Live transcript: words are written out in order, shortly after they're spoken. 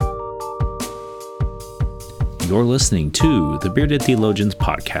You're listening to the Bearded Theologians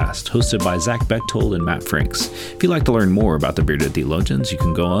podcast, hosted by Zach Bechtold and Matt Franks. If you'd like to learn more about the Bearded Theologians, you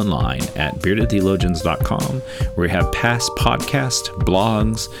can go online at beardedtheologians.com, where we have past podcasts,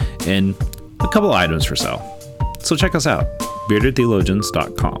 blogs, and a couple items for sale. So check us out,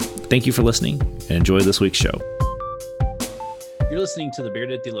 beardedtheologians.com. Thank you for listening, and enjoy this week's show. You're listening to the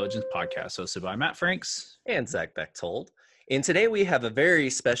Bearded Theologians podcast, hosted by Matt Franks and Zach Bechtold. And today we have a very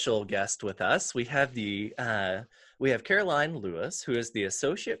special guest with us. We have Caroline Lewis, who is the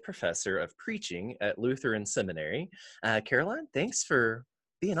Associate Professor of Preaching at Lutheran Seminary. Caroline, thanks for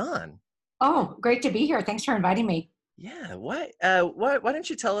being on. Oh, great to be here. Thanks for inviting me. Yeah. Why don't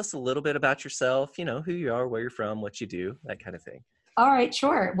you tell us a little bit about yourself? You know, who you are, where you're from, what you do, that kind of thing. All right,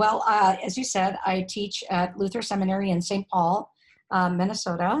 sure. Well, as you said, I teach at Luther Seminary in St. Paul,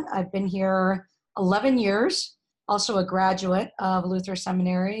 Minnesota. I've been here 11 years. Also a graduate of Luther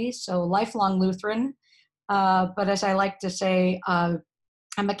Seminary, so lifelong Lutheran. But as I like to say, I'm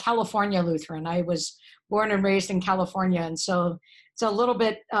a California Lutheran. I was born and raised in California, and so it's a little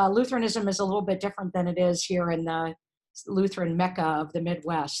bit, Lutheranism is a little bit different than it is here in the Lutheran Mecca of the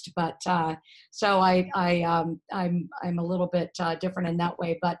Midwest. But so I'm a little bit different in that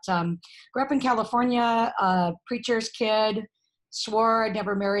way. But grew up in California, preacher's kid. Swore I'd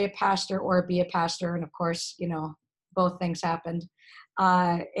never marry a pastor or be a pastor, and of course, you know, both things happened.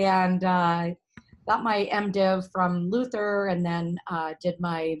 And got my MDiv from Luther, and then did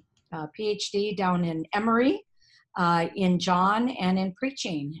my PhD down in Emory, in John and in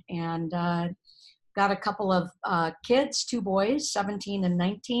preaching. And got a couple of kids, 2 boys, 17 and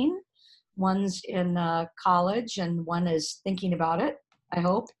 19. One's in college, and one is thinking about it, I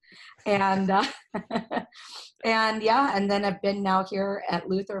hope. And and then I've been now here at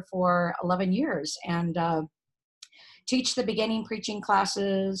Luther for 11 years and teach the beginning preaching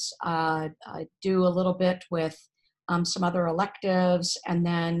classes. I do a little bit with some other electives, and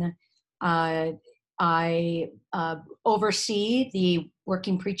then I oversee the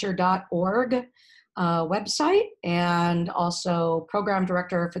workingpreacher.org website, and also program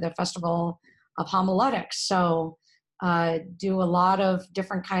director for the Festival of Homiletics. So do a lot of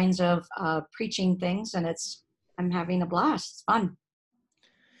different kinds of preaching things, and I'm having a blast. It's fun.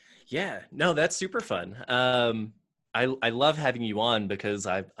 Yeah, no, that's super fun. I love having you on because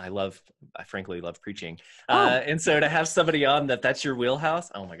I frankly love preaching. And so to have somebody on that's your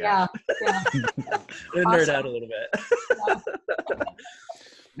wheelhouse, oh my gosh. Yeah. Nerd out a little bit. Yeah.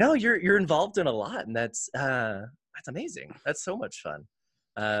 No, you're involved in a lot, and that's amazing. That's so much fun.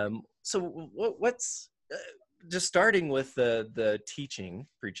 So what's just starting with the preaching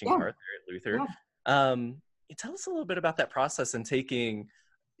part there at Luther. Yeah. Tell us a little bit about that process and taking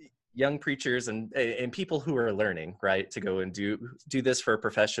young preachers and people who are learning, right, to go and do this for a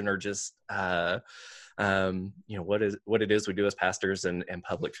profession, or just what it is we do as pastors and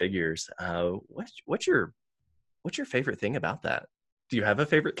public figures. What's your favorite thing about that? Do you have a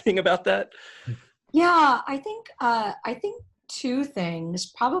favorite thing about that? Yeah, I think 2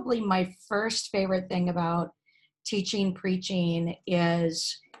 things. Probably my first favorite thing about teaching preaching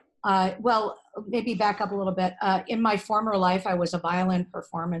is, well, maybe back up a little bit. In my former life, I was a violin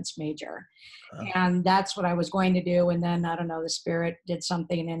performance major, and that's what I was going to do. And then, I don't know, the Spirit did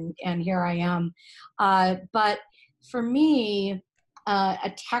something, and here I am. But for me,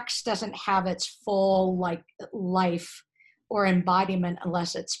 a text doesn't have its full life or embodiment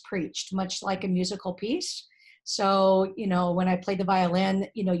unless it's preached, much like a musical piece. So, you know, when I play the violin,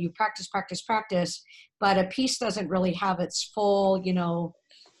 you know, you practice, but a piece doesn't really have its full, you know,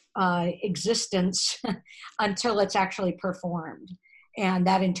 existence until it's actually performed. And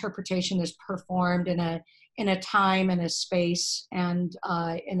that interpretation is performed in a time and a space and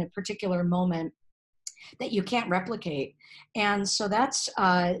in a particular moment that you can't replicate. And so that's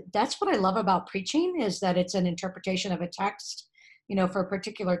what I love about preaching, is that it's an interpretation of a text, you know, for a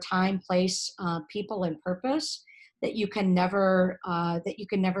particular time, place, people, and purpose that you can never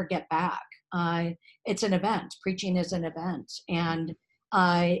get back. It's an event. Preaching is an event, and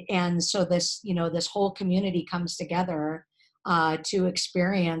so this, you know, this whole community comes together to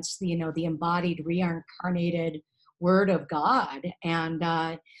experience the embodied, reincarnated Word of God. And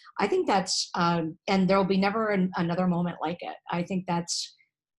I think that's, and there'll be never another moment like it. I think that's,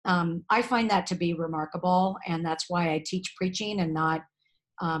 I find that to be remarkable, and that's why I teach preaching and not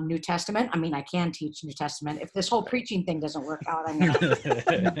New Testament. I mean, I can teach New Testament. If this whole preaching thing doesn't work out, I'm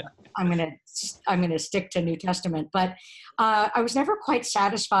gonna stick to New Testament. But I was never quite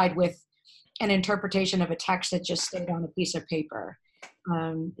satisfied with an interpretation of a text that just stayed on a piece of paper.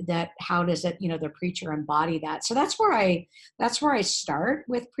 That how does it, the preacher embody that? So that's where I start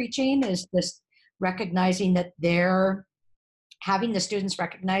with preaching, is this recognizing that having the students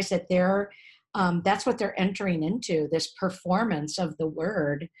recognize that that's what they're entering into, this performance of the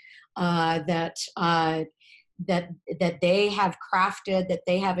word that they have crafted, that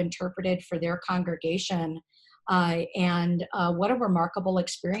they have interpreted for their congregation. And what a remarkable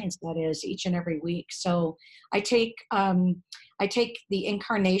experience that is each and every week. So I take the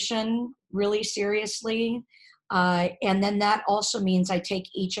incarnation really seriously. And then that also means I take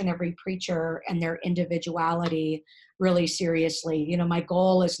each and every preacher and their individuality really seriously. You know, my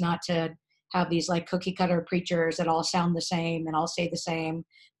goal is not to have these like cookie cutter preachers that all sound the same and all say the same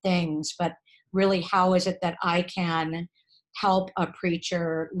things, but really, how is it that I can help a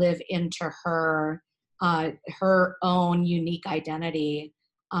preacher live into her own unique identity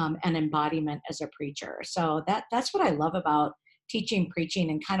and embodiment as a preacher? So that's what I love about teaching, preaching,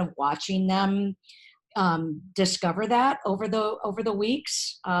 and kind of watching them discover that over the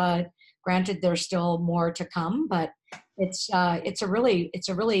weeks. Granted, there's still more to come, but it's a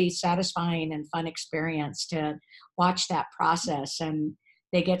really satisfying and fun experience to watch that process. And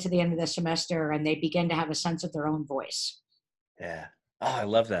they get to the end of the semester and they begin to have a sense of their own voice. Yeah. Oh, I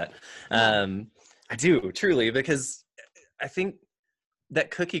love that. I do, truly, because I think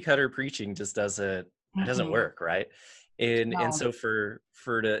that cookie cutter preaching just doesn't work, right? And so for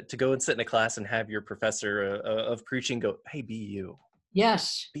to go and sit in a class and have your professor of preaching go, hey, be you.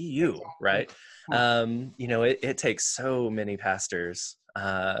 Yes. Be you, right? You know, it takes so many pastors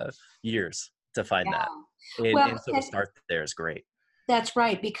years to find that. And so to start there is great. That's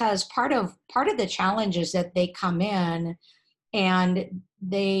right, because part of the challenge is that they come in and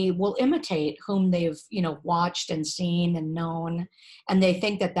they will imitate whom they've, you know, watched and seen and known, and they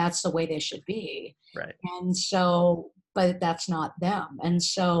think that that's the way they should be. Right. And so, but that's not them. And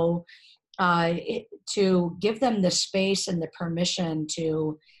so to give them the space and the permission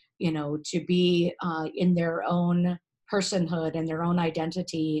to, you know, to be in their own personhood and their own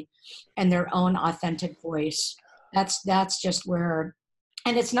identity and their own authentic voice, that's just where.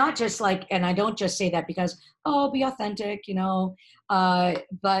 And it's not just like, and I don't just say that because, oh, be authentic, you know,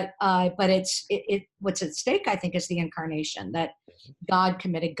 but it's what's at stake, I think, is the incarnation, that God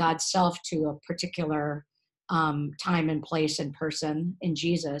committed God's self to a particular time and place and person in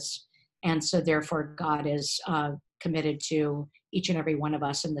Jesus. And so therefore God is committed to each and every one of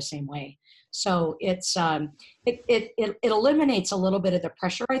us in the same way. So it's it eliminates a little bit of the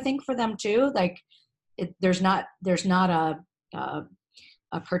pressure, I think, for them too. Like there's not a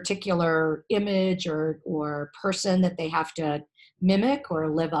particular image or person that they have to mimic or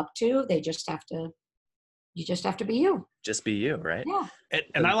live up to. You just have to be you. Just be you, right? Yeah.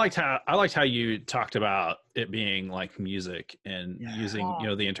 And I liked how you talked about it being like music and using, you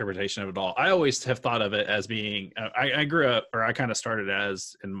know, the interpretation of it all. I always have thought of it as being, I grew up, or I kind of started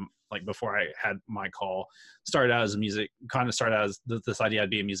as, in like before I had my call, started out as this idea I'd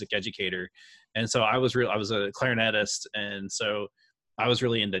be a music educator. And so I was a clarinetist. And so I was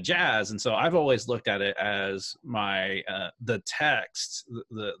really into jazz. And so I've always looked at it as my, the text,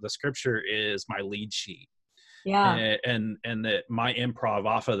 the scripture is my lead sheet. Yeah. And that my improv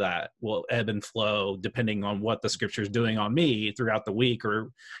off of that will ebb and flow depending on what the scripture is doing on me throughout the week,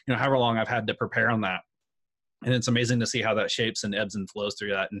 or, you know, however long I've had to prepare on that. And it's amazing to see how that shapes and ebbs and flows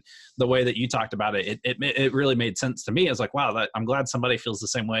through that. And the way that you talked about it, it really made sense to me. It's like, wow, I'm glad somebody feels the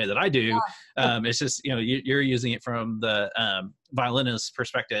same way that I do. Yeah. It's just, you know, you're using it from the violinist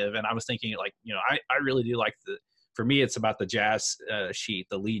perspective. And I was thinking, like, you know, I really do like for me, it's about the jazz sheet,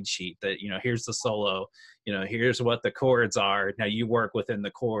 the lead sheet, that, you know, here's the solo, you know, here's what the chords are. Now you work within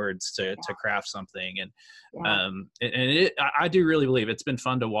the chords to craft something. And I do really believe it's been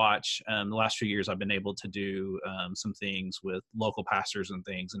fun to watch. The last few years I've been able to do some things with local pastors and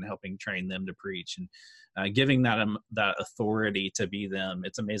things, and helping train them to preach, and giving that authority to be them.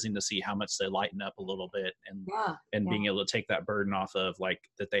 It's amazing to see how much they lighten up a little bit, and being able to take that burden off of, like,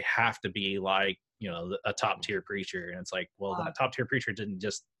 that they have to be like, you know, a top tier preacher. And it's like, well, that top tier preacher didn't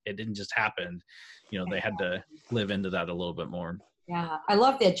just happen. You know, they had to live into that a little bit more. Yeah. I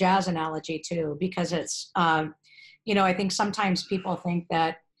love the jazz analogy too, because it's, you know, I think sometimes people think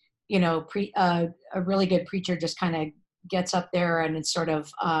that, you know, a really good preacher just kind of gets up there and it's sort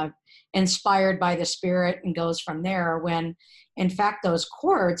of inspired by the Spirit and goes from there, when in fact those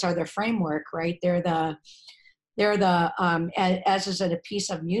chords are the framework, right? They're the as is it a piece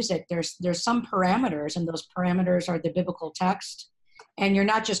of music, there's some parameters, and those parameters are the biblical text, and you're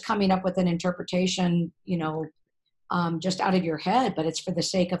not just coming up with an interpretation, you know, just out of your head, but it's for the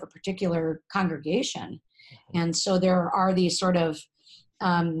sake of a particular congregation. And so there are these sort of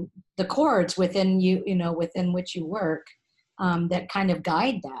the chords within you, you know, within which you work, that kind of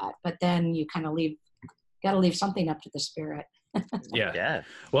guide that. But then you kind of got to leave something up to the Spirit. Yeah.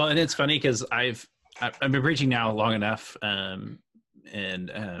 Well, and it's funny because I've been preaching now long enough,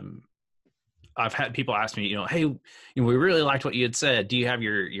 and I've had people ask me, hey, we really liked what you had said. Do you have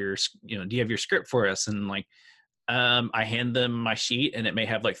your do you have your script for us? And like, I hand them my sheet, and it may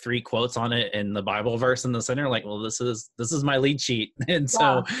have like 3 quotes on it and the Bible verse in the center. Like, well, this is my lead sheet, and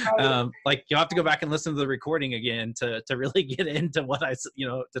so like you'll have to go back and listen to the recording again to really get into what I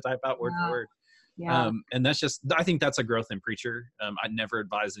to type out word for word. Yeah. And that's just, I think that's a growth in preacher. I'd never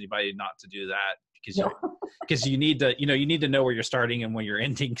advise anybody not to do that, because you need to, you need to know where you're starting and where you're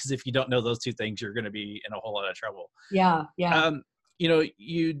ending. Because if you don't know those 2 things, you're going to be in a whole lot of trouble. Yeah.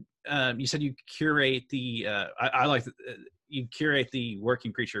 You said you curate the, I like, you curate the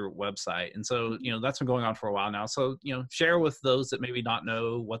Working Preacher website. And so, that's been going on for a while now. So, share with those that maybe not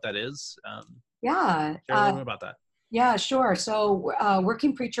know what that is. Share a little bit about that. Yeah, sure. So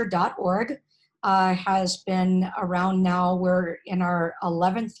workingpreacher.org has been around now. We're in our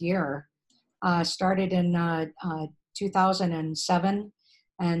 11th year, started in 2007.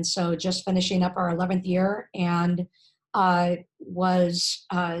 And so just finishing up our 11th year, and was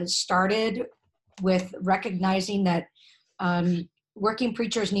started with recognizing that working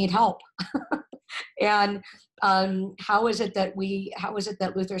preachers need help. And how is it that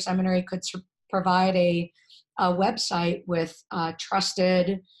Luther Seminary could provide a website with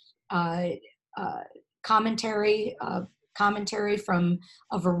trusted commentary from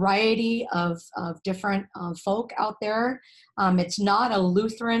a variety of different folk out there. It's not a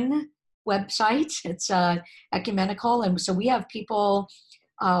Lutheran website, it's ecumenical, and so we have people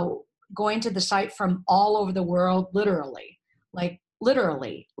going to the site from all over the world, literally like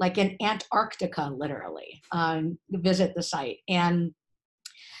in Antarctica, visit the site. And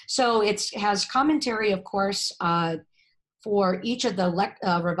so it has commentary, of course, for each of the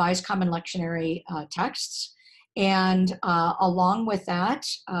Revised Common Lectionary texts. And along with that,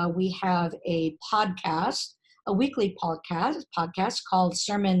 we have a weekly podcast called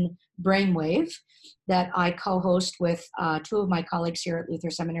Sermon Brainwave that I co-host with 2 of my colleagues here at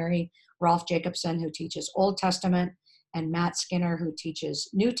Luther Seminary, Rolf Jacobson, who teaches Old Testament, and Matt Skinner, who teaches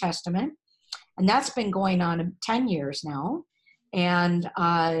New Testament. And that's been going on 10 years now. And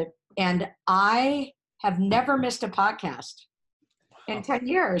I have never missed a podcast in 10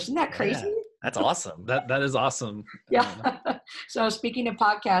 years. Isn't that crazy? Yeah, that's awesome. That is awesome. Yeah. So speaking of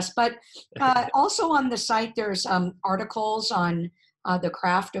podcasts, but also on the site, there's articles on the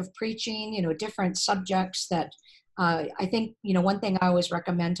craft of preaching, different subjects that I think, one thing I always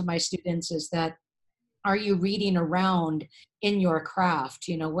recommend to my students is that, are you reading around in your craft?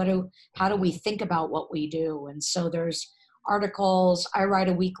 How do we think about what we do? And so there's articles. I write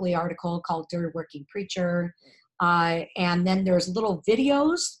a weekly article called Dear Working Preacher. And then there's little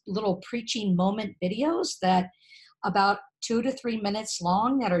preaching moment videos that about 2 to 3 minutes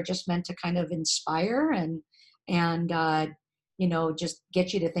long that are just meant to kind of inspire and just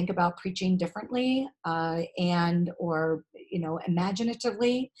get you to think about preaching differently or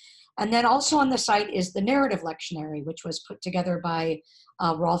imaginatively. And then also on the site is the Narrative Lectionary, which was put together by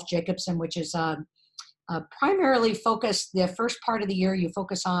Rolf Jacobson, which is primarily focused, the first part of the year, you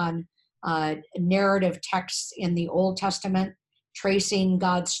focus on narrative texts in the Old Testament, tracing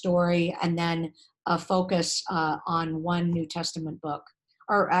God's story, and then a focus on one New Testament book,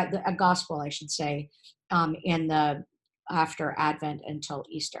 or a gospel, I should say, in the after Advent until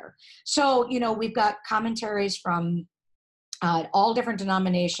Easter. So, we've got commentaries from all different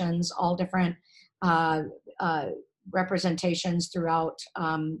denominations, all different representations throughout,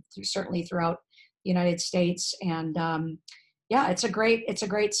 certainly throughout the United States. And it's a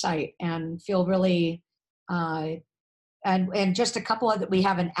great site, and feel really, and just a couple of, we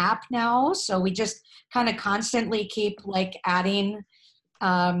have an app now. So we just kind of constantly keep adding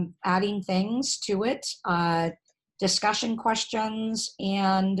things to it, discussion questions.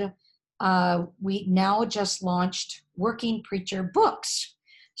 And we now just launched Working Preacher books.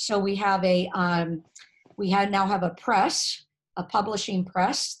 So we have now have a press, a publishing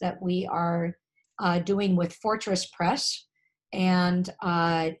press that we are doing with Fortress Press. And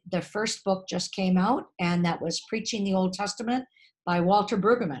the first book just came out, and that was Preaching the Old Testament by Walter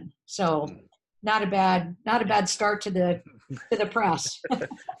Brueggemann. So not a bad start to the press.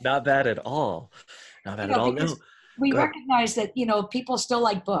 Not bad at all. Not bad at all. No. We recognize that, people still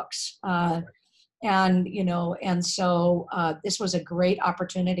like books. And so this was a great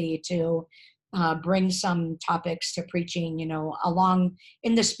opportunity to bring some topics to preaching, along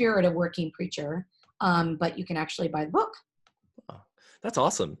in the spirit of Working Preacher. But you can actually buy the book. Oh, that's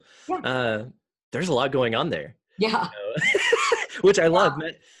awesome. Yeah. There's a lot going on there. Yeah. Which I love.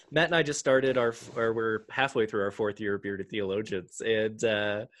 Matt and I just started we're halfway through our 4th year of Bearded Theologians, and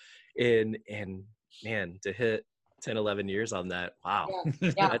man, to hit 10, 11 years on that, wow,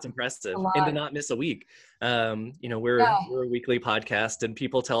 that's impressive. And to not miss a week. We're a weekly podcast, and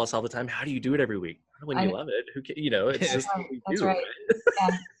people tell us all the time, how do you do it every week? When you love it, it's just what we do. Right?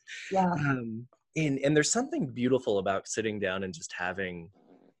 Yeah. And there's something beautiful about sitting down and just having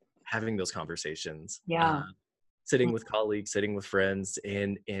those conversations. Sitting with colleagues, sitting with friends,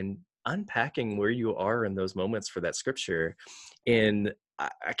 and unpacking where you are in those moments for that scripture. And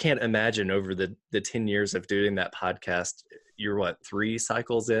I can't imagine over the 10 years of doing that podcast, you're 3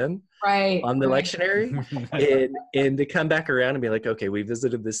 cycles in on the lectionary, and to come back around and be like, okay, we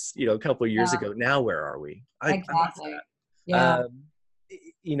visited this, a couple of years ago. Now where are we? Exactly. You're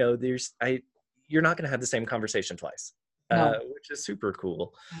not going to have the same conversation twice. Which is super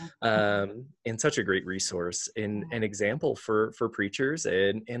cool, and such a great resource, and an example for preachers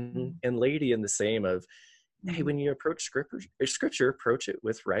and laity in the same of, hey, when you approach scripture, approach it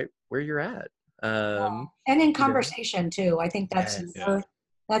with right where you're at, and in conversation too. I think that's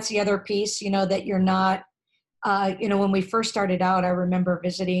the other piece, that you're not, when we first started out, I remember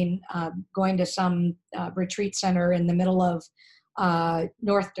visiting, going to some retreat center in the middle of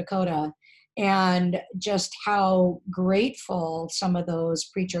North Dakota, and just how grateful some of those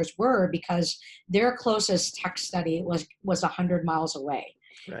preachers were, because their closest text study was 100 miles away.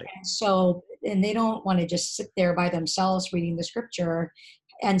 Right. And they don't want to just sit there by themselves reading the scripture.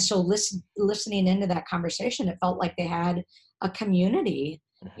 And so listening into that conversation, it felt like they had a community,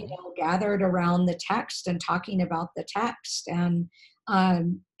 gathered around the text and talking about the text. And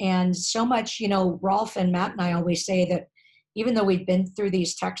so much, Rolf and Matt and I always say that even though we've been through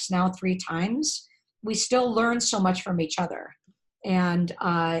these texts now 3 times, we still learn so much from each other, and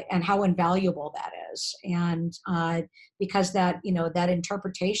how invaluable that is. And because that, that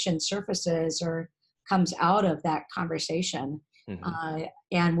interpretation surfaces or comes out of that conversation,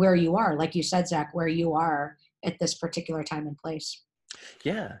 and where you are, like you said, Zach, where you are at this particular time and place.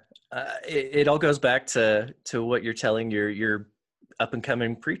 Yeah. It all goes back to what you're telling your up and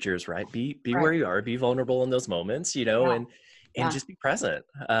coming preachers, right? Be where you are, be vulnerable in those moments, and just be present.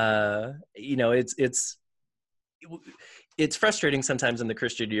 It's frustrating sometimes in the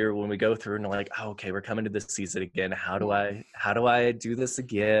Christian year when we go through and we're like, oh, okay, we're coming to this season again. How do I do this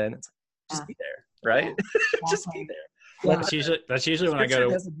again? It's like, just be there, right? Just be there. That's usually when I go to.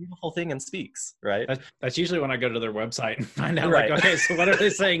 Does a beautiful thing and speaks, right? That's usually when I go to their website and find out, like, okay, so what are they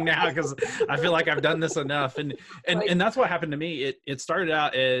saying now? Because I feel like I've done this enough, and that's what happened to me. It started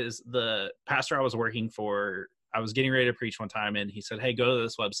out as the pastor I was working for. I was getting ready to preach one time, and he said, "Hey, go to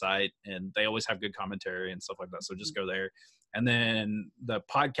this website, and they always have good commentary and stuff like that. So just go there." And then the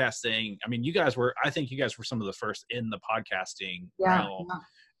podcasting. I mean, I think you guys were some of the first in the podcasting realm. Yeah.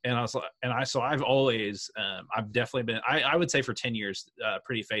 And so I've always, I've definitely been, I would say for 10 years,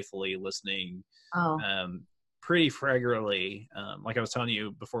 pretty faithfully listening, pretty regularly. Like I was telling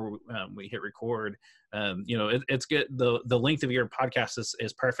you before we hit record, it's good. The length of your podcast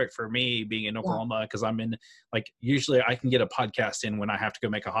is perfect for me being in Oklahoma, because I'm in, like, usually I can get a podcast in when I have to go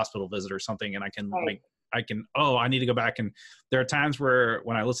make a hospital visit or something, and I can I need to go back. And there are times where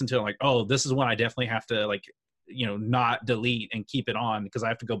when I listen to it, I'm like, oh, this is when I definitely have to, like, not delete and keep it on, because I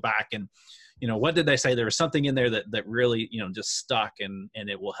have to go back and, what did they say? There was something in there that really, just stuck, and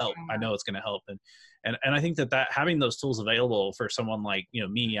it will help. I know it's going to help. And I think that having those tools available for someone like,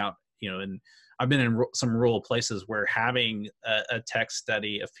 me out, and I've been in some rural places where having a text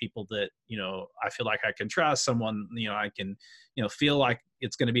study of people that, I feel like I can trust, someone, I can, feel like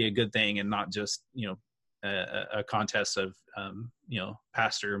it's going to be a good thing, and not just, a contest of,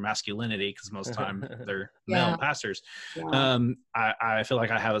 pastor masculinity, because most of the time they're male pastors. I feel like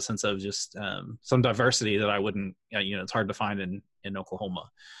I have a sense of just some diversity that I wouldn't, it's hard to find in Oklahoma.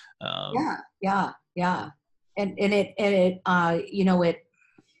 And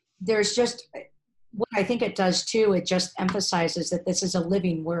there's just, what I think it does too, it just emphasizes that this is a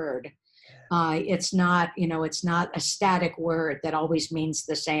living word. It's not, it's not a static word that always means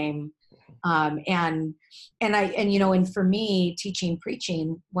the same. And for me, teaching,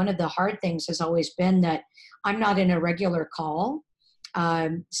 preaching, one of the hard things has always been that I'm not in a regular call.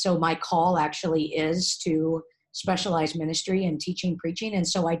 So my call actually is to specialized ministry and teaching, preaching. And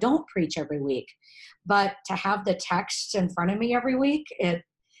so I don't preach every week, but to have the texts in front of me every week,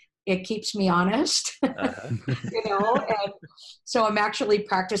 it keeps me honest, and so I'm actually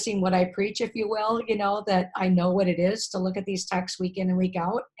practicing what I preach, if you will, that I know what it is to look at these texts week in and week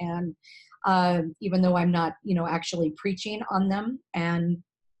out. And even though I'm not, actually preaching on them. And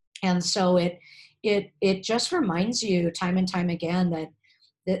so it just reminds you time and time again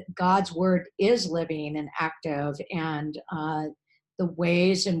that God's word is living and active, and the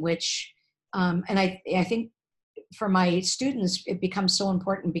ways in which, and I think for my students, it becomes so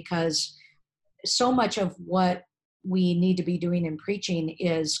important because so much of what we need to be doing in preaching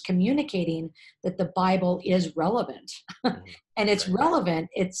is communicating that the Bible is relevant. And it's Right. relevant.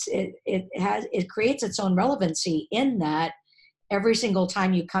 It creates its own relevancy in that every single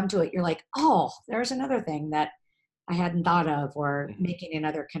time you come to it, you're like, oh, there's another thing that I hadn't thought of, or making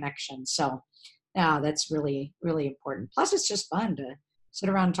another connection. So yeah, that's really, really important. Plus it's just fun to sit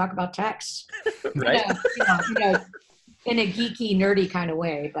around and talk about text. Right. In a geeky, nerdy kind of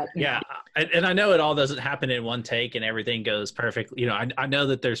way, but yeah. And I know it all doesn't happen in one take and everything goes perfect. I know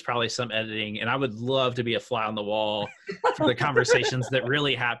that there's probably some editing, and I would love to be a fly on the wall for the conversations that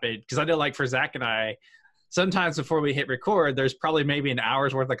really happen. Because I know, like for Zach and I, sometimes before we hit record, there's probably maybe an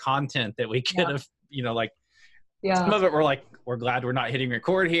hour's worth of content that we could have, some of it we're glad we're not hitting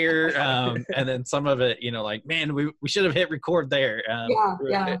record here. And then some of it, man, we should have hit record there.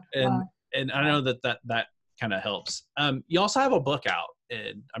 And I know that kind of helps. You also have a book out,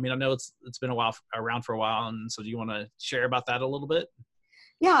 and I know it's been around for a while, and so do you want to share about that a little bit?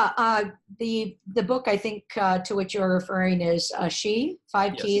 Yeah, the book I think to which you're referring is She,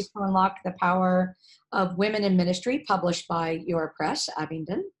 5 Keys to Unlock the Power of Women in Ministry, published by Your Press,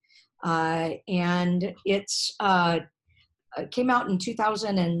 Abingdon. And it's came out in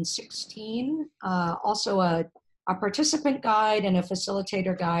 2016, also a participant guide and a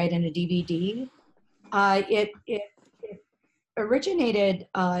facilitator guide and a DVD. It originated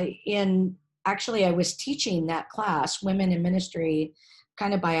actually I was teaching that class, Women in Ministry,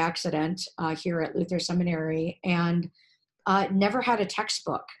 kind of by accident here at Luther Seminary, and never had a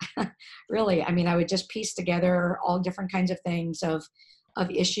textbook, really. I would just piece together all different kinds of things of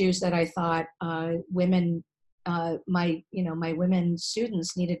issues that I thought women, my women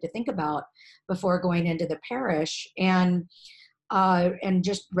students needed to think about before going into the parish, and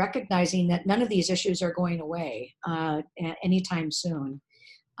just recognizing that none of these issues are going away anytime soon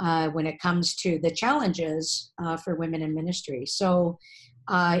when it comes to the challenges for women in ministry. So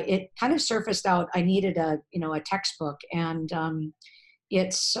it kind of surfaced out. I needed a textbook, and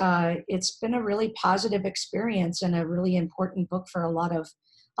it's been a really positive experience and a really important book for a lot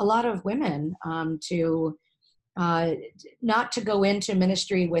of women to not to go into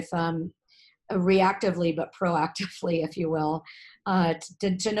ministry with reactively but proactively, if you will,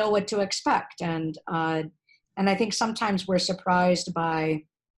 to know what to expect. And I think sometimes we're surprised by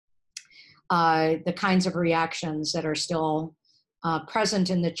the kinds of reactions that are still present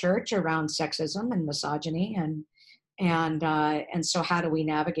in the church around sexism and misogyny, and so how do we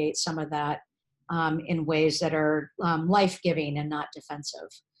navigate some of that in ways that are life-giving and not defensive?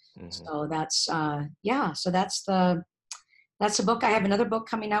 So that's that's the book. I have another book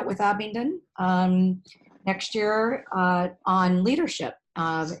coming out with Abingdon next year on leadership,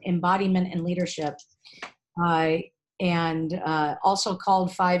 embodiment and leadership, and also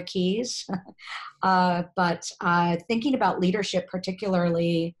called 5 Keys. But thinking about leadership,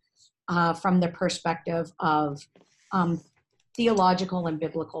 particularly from the perspective of theological and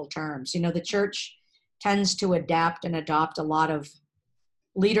biblical terms. The church tends to adapt and adopt a lot of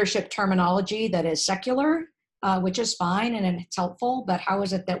leadership terminology that is secular, which is fine and it's helpful, but how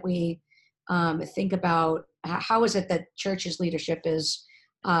is it that we think about, how is it that church's leadership is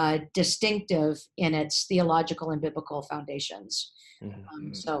distinctive in its theological and biblical foundations?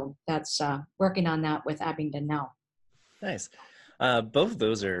 So that's working on that with Abingdon now. Nice. Both of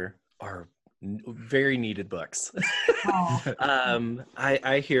those are very needed books.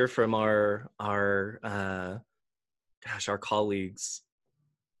 I hear from our colleagues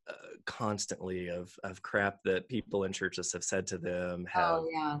constantly of crap that people in churches have said to them, have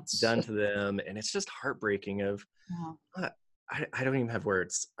done to them, and it's just heartbreaking. I don't even have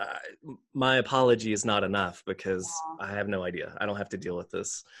words. My apology is not enough because I have no idea. I don't have to deal with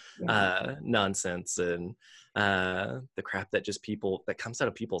this nonsense and the crap that comes out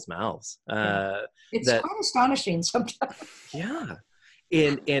of people's mouths. It's quite astonishing sometimes. Yeah.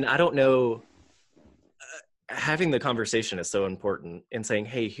 And I don't know, having the conversation is so important, and saying,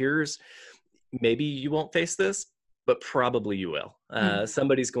 hey, maybe you won't face this, but probably you will.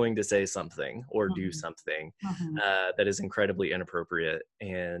 Somebody's going to say something or do something that is incredibly inappropriate.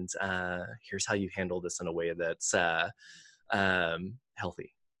 And here's how you handle this in a way that's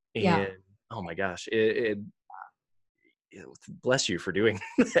healthy. And oh my gosh, it bless you for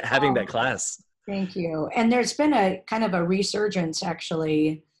having that class. Thank you. And there's been a kind of a resurgence,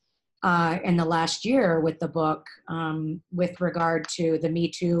 actually, in the last year with the book, with regard to the Me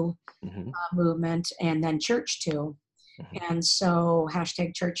Too movement, and then Church Too. And so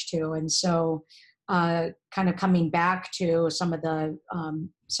hashtag Church Too. And so kind of coming back to some of the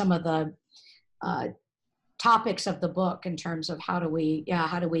topics of the book in terms of how do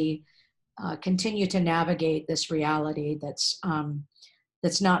we continue to navigate this reality that's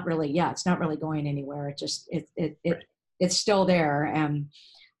not really, it's not really going anywhere. It's still there.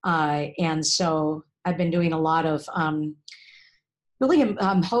 And so I've been doing a lot of really,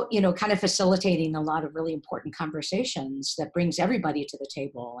 kind of facilitating a lot of really important conversations that brings everybody to the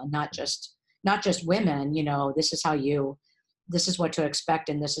table, and not just women. This is what to expect,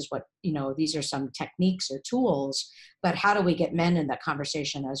 and this is what, these are some techniques or tools, but how do we get men in that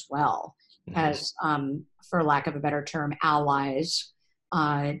conversation as well, as, for lack of a better term, allies,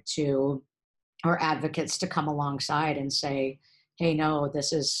 or advocates to come alongside and say, hey, no,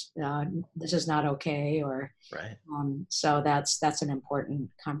 this is not okay, or right. So that's an important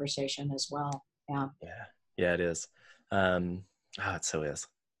conversation as well. Yeah, it is. It so is,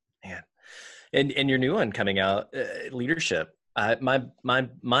 man. And your new one coming out, leadership.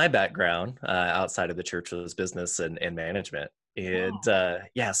 My background outside of the church was business and management.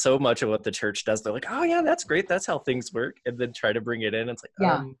 And so much of what the church does, they're like, oh yeah, that's great, that's how things work, and then try to bring it in. It's like,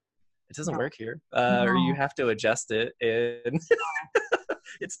 it doesn't work here, or you have to adjust it, and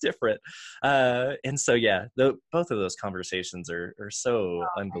it's different. And so both of those conversations are so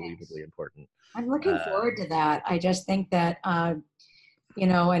unbelievably important. I'm looking forward to that. I just think that and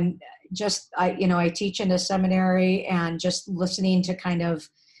I teach in a seminary, and just listening to kind of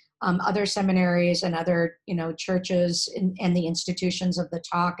other seminaries and other, churches and the institutions of the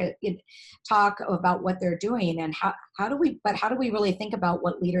talk about what they're doing, and how do we really think about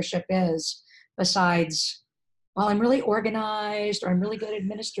what leadership is, besides, well, I'm really organized, or I'm really good at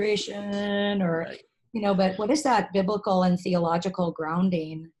administration, or, but what is that biblical and theological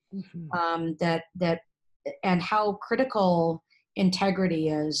grounding, that and how critical integrity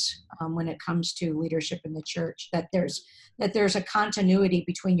is when it comes to leadership in the church, that there's a continuity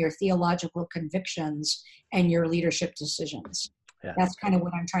between your theological convictions and your leadership decisions. That's kind of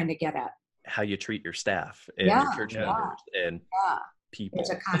what I'm trying to get at. How you treat your staff and your church members and people.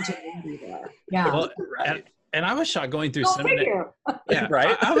 It's a continuity there. Well, right. And I was shocked going through seminary.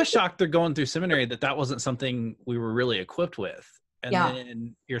 Right. I was shocked they're going through seminary that wasn't something we were really equipped with. And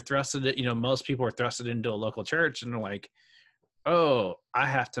then you're thrusted, most people are thrusted into a local church, and they're like, oh, I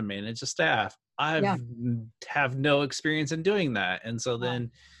have to manage a staff. I have no experience in doing that. And so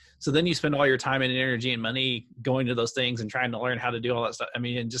then you spend all your time and energy and money going to those things and trying to learn how to do all that stuff. I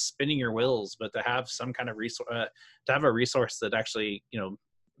mean, and just spinning your wheels, but to have some kind of resource, to have a resource that actually,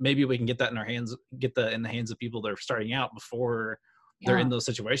 maybe we can get that in the hands of people that are starting out before they're in those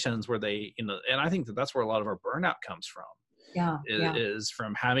situations where they, and I think that's where a lot of our burnout comes from. Is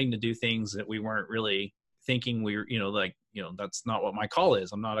from having to do things that we weren't really thinking we were, that's not what my call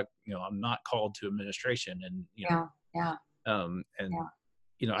is. I'm not I'm not called to administration, and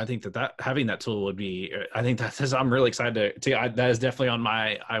I think that having that tool would be, I think I'm really excited that is definitely on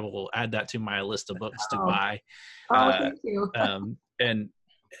I will add that to my list of books to buy. Thank you. And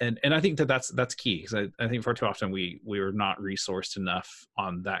I think that's key, because I think far too often we are not resourced enough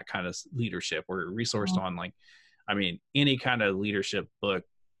on that kind of leadership. We're resourced on any kind of leadership book,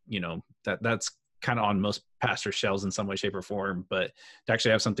 that's kind of on most pastor shelves in some way, shape, or form. But to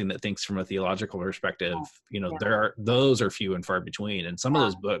actually have something that thinks from a theological perspective, those are few and far between. And some of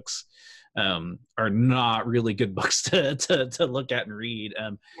those books are not really good books to look at and read.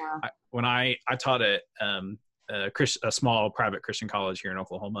 When I taught at a small private Christian college here in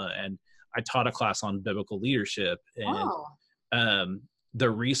Oklahoma, and I taught a class on biblical leadership, and the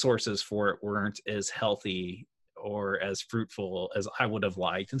resources for it weren't as healthy or as fruitful as I would have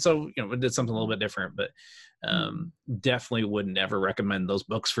liked. And so, we did something a little bit different, but definitely would never recommend those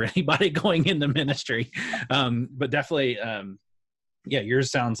books for anybody going into ministry. But definitely, yours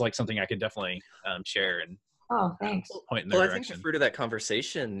sounds like something I could definitely share and thanks. Point in the direction. I think the fruit of that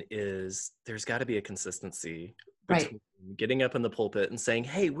conversation is there's got to be a consistency between getting up in the pulpit and saying,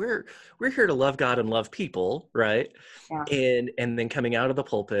 hey, we're here to love God and love people, right? And then coming out of the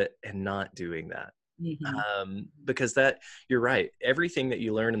pulpit and not doing that. Because you're right. Everything that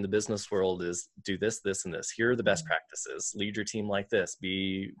you learn in the business world is do this, this, and this. Here are the best practices. Lead your team like this.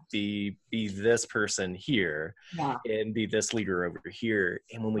 Be this person here, and be this leader over here.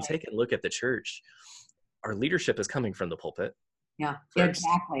 And when we take a look at the church, our leadership is coming from the pulpit. Yeah, first.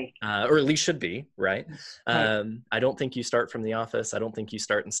 exactly. Or at least should be, right? Right. I don't think you start from the office. I don't think you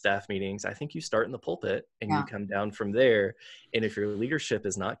start in staff meetings. I think you start in the pulpit and Yeah. you come down from there. And if your leadership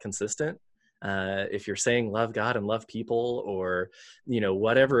is not consistent, if you're saying love God and love people, or,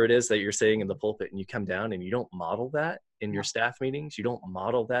 whatever it is that you're saying in the pulpit, and you come down and you don't model that in your staff meetings, you don't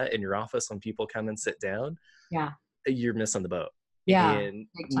model that in your office when people come and sit down, Yeah. you're missing the boat. Yeah. And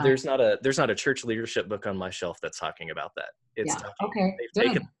there's not a church leadership book on my shelf that's talking about that. It's they've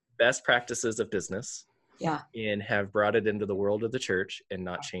taken best practices of business and have brought it into the world of the church and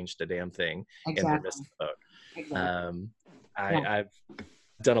not changed a damn thing. And they're missing the boat. Exactly. I've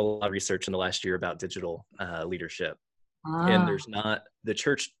done a lot of research in the last year about digital leadership, and the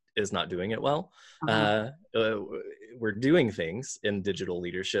church is not doing it well. We're doing things in digital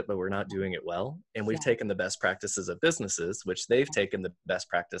leadership, but we're not doing it well. And we've taken the best practices of businesses, which they've taken the best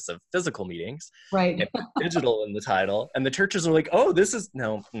practice of physical meetings, right? And digital in the title, and the churches are like, "Oh, this is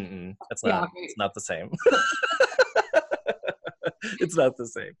that's not. It's not the same." It's not the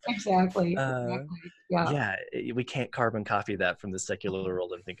same. Exactly. Yeah, we can't carbon copy that from the secular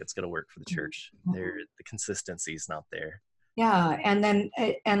world and think it's going to work for the church. The consistency is not there. Yeah,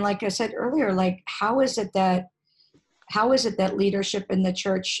 and like I said earlier, like how is it that leadership in the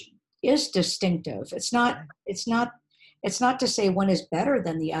church is distinctive? It's not to say one is better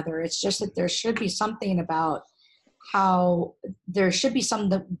than the other. It's just that there should be something about how there should be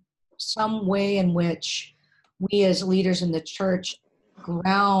some way in which we as leaders in the church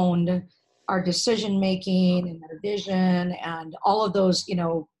ground our decision making and our vision and all of those,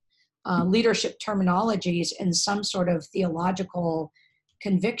 leadership terminologies in some sort of theological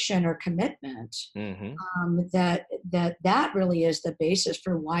conviction or commitment. That really is the basis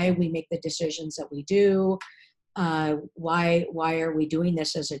for why we make the decisions that we do. Why are we doing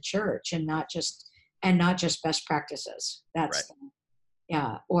this as a church and not just best practices? That's it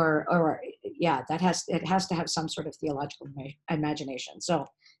has to have some sort of theological imagination. So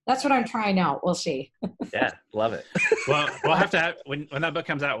that's what I'm trying out. We'll see. Yeah, love it. Well, we'll have to have when that book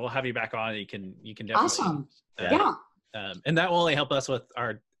comes out, we'll have you back on. You can definitely. Awesome. And that will only help us with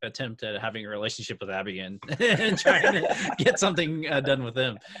our attempt at having a relationship with Abby and trying to get something done with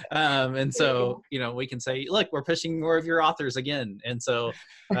them. And so, we can say, look, we're pushing more of your authors again. And so,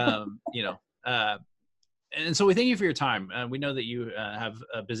 and so we thank you for your time. We know that you have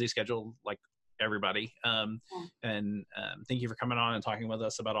a busy schedule like everybody. And thank you for coming on and talking with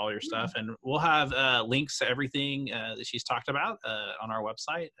us about all your stuff. And we'll have links to everything that she's talked about on our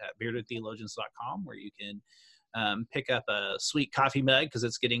website at beardedtheologians.com, where you can pick up a sweet coffee mug because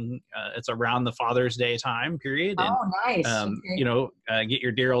it's around the Father's Day time period. And, nice. Get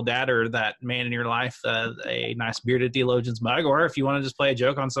your dear old dad or that man in your life a nice Bearded Theologians mug, or if you want to just play a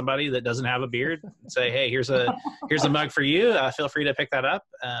joke on somebody that doesn't have a beard, say, hey, here's a mug for you. Feel free to pick that up.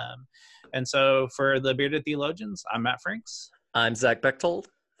 And so for the Bearded Theologians, I'm Matt Franks. I'm Zach Bechtold.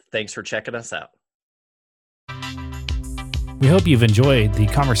 Thanks for checking us out. We hope you've enjoyed the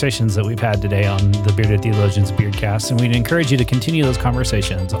conversations that we've had today on the Bearded Theologians Beardcast, and we'd encourage you to continue those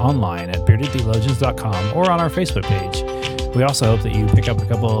conversations online at beardedtheologians.com or on our Facebook page. We also hope that you pick up a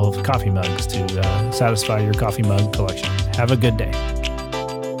couple of coffee mugs to satisfy your coffee mug collection. Have a good day.